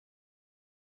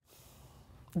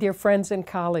Dear friends and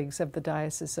colleagues of the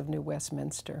Diocese of New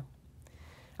Westminster,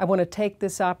 I want to take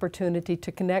this opportunity to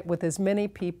connect with as many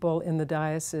people in the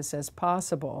diocese as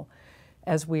possible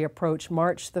as we approach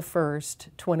March the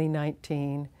 1st,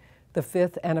 2019, the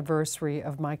 5th anniversary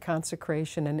of my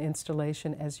consecration and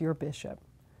installation as your bishop.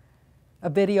 A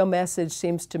video message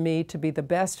seems to me to be the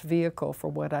best vehicle for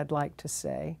what I'd like to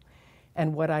say,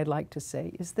 and what I'd like to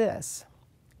say is this: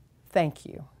 thank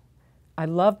you. I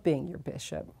love being your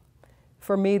bishop.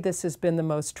 For me, this has been the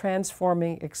most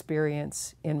transforming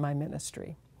experience in my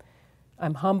ministry.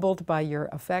 I'm humbled by your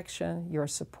affection, your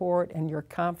support, and your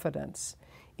confidence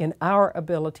in our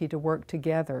ability to work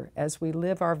together as we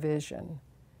live our vision,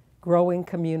 growing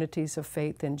communities of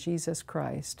faith in Jesus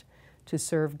Christ to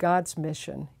serve God's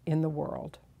mission in the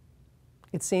world.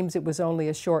 It seems it was only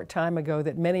a short time ago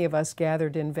that many of us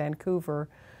gathered in Vancouver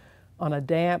on a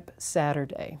damp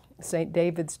Saturday, St.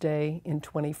 David's Day in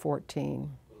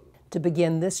 2014. To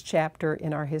begin this chapter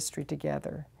in our history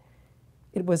together.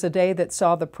 It was a day that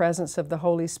saw the presence of the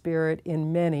Holy Spirit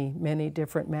in many, many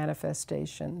different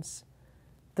manifestations.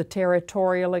 The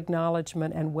territorial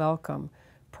acknowledgement and welcome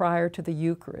prior to the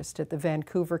Eucharist at the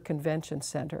Vancouver Convention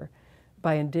Center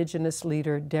by Indigenous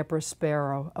leader Deborah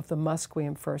Sparrow of the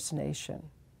Musqueam First Nation.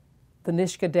 The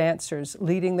Nishka dancers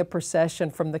leading the procession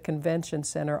from the Convention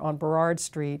Center on Burrard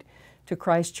Street to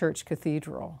Christ Church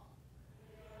Cathedral.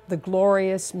 The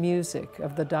glorious music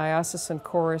of the diocesan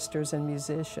choristers and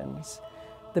musicians,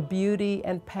 the beauty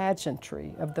and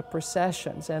pageantry of the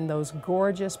processions and those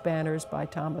gorgeous banners by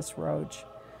Thomas Roach,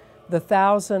 the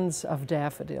thousands of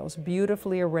daffodils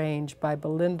beautifully arranged by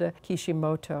Belinda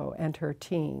Kishimoto and her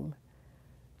team,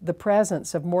 the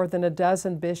presence of more than a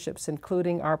dozen bishops,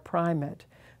 including our primate,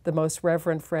 the Most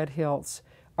Reverend Fred Hiltz,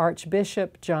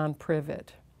 Archbishop John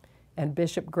Privet, and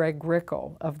Bishop Greg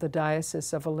Rickel of the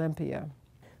Diocese of Olympia,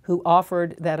 who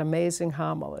offered that amazing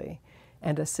homily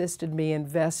and assisted me in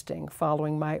vesting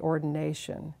following my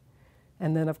ordination.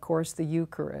 And then, of course, the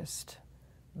Eucharist,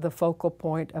 the focal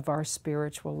point of our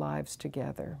spiritual lives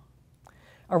together.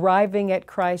 Arriving at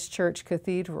Christ Church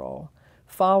Cathedral,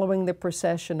 following the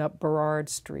procession up Burrard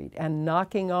Street and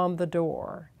knocking on the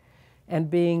door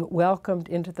and being welcomed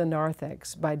into the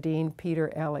narthex by Dean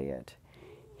Peter Elliott,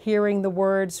 hearing the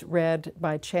words read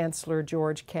by Chancellor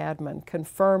George Cadman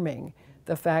confirming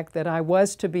the fact that I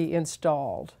was to be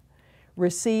installed,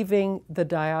 receiving the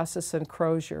diocesan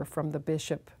crozier from the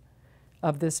bishop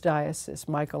of this diocese,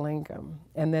 Michael Ingham,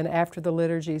 and then after the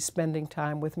liturgy spending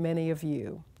time with many of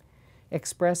you,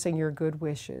 expressing your good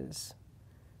wishes.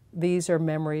 These are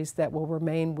memories that will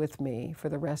remain with me for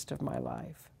the rest of my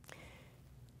life.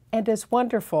 And as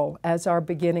wonderful as our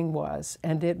beginning was,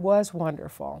 and it was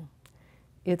wonderful,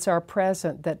 it's our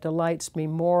present that delights me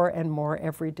more and more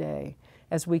every day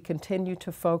as we continue to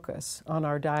focus on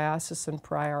our diocesan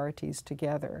priorities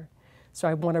together. So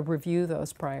I want to review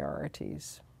those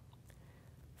priorities.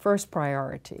 First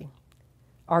priority,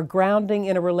 our grounding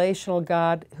in a relational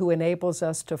God who enables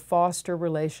us to foster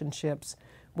relationships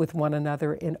with one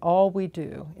another in all we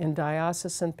do in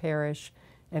diocesan, parish,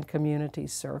 and community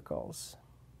circles.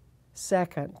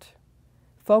 Second,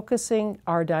 focusing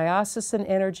our diocesan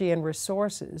energy and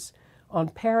resources on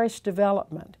parish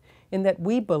development, in that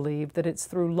we believe that it's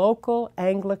through local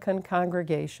Anglican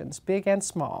congregations, big and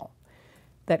small,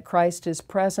 that Christ is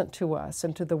present to us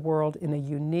and to the world in a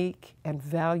unique and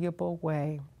valuable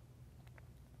way.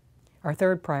 Our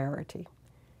third priority,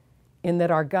 in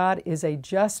that our God is a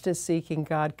justice-seeking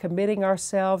God, committing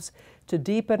ourselves to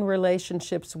deepen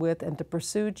relationships with and to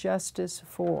pursue justice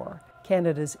for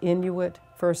Canada's Inuit,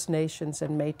 First Nations,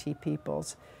 and Métis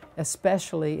peoples,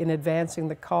 especially in advancing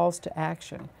the calls to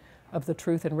action of the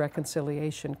Truth and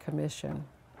Reconciliation Commission.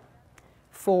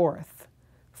 Fourth,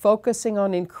 focusing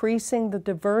on increasing the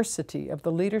diversity of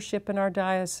the leadership in our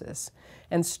diocese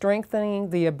and strengthening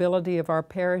the ability of our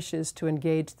parishes to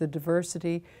engage the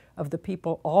diversity of the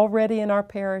people already in our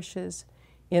parishes,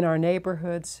 in our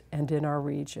neighborhoods, and in our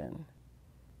region.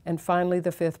 And finally,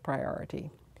 the fifth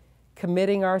priority,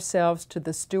 committing ourselves to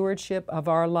the stewardship of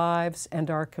our lives and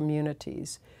our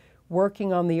communities,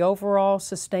 working on the overall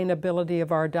sustainability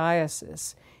of our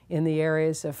diocese in the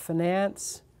areas of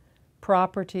finance,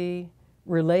 property,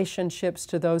 relationships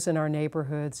to those in our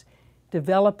neighborhoods,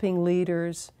 developing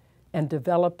leaders, and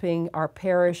developing our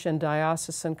parish and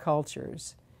diocesan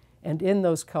cultures, and in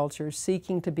those cultures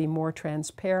seeking to be more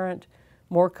transparent,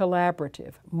 more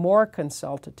collaborative, more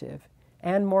consultative,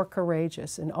 and more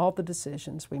courageous in all the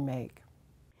decisions we make.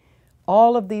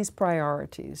 All of these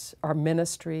priorities are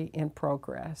ministry in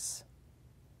progress.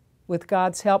 With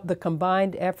God's help, the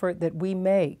combined effort that we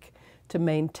make to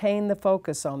maintain the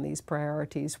focus on these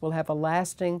priorities will have a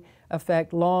lasting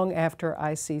effect long after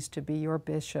I cease to be your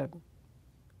bishop.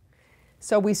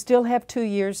 So we still have 2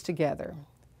 years together,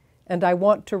 and I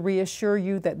want to reassure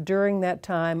you that during that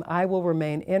time I will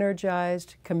remain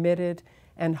energized, committed,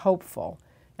 and hopeful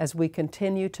as we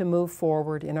continue to move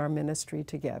forward in our ministry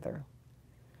together.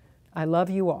 I love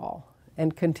you all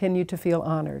and continue to feel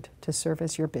honored to serve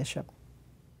as your bishop.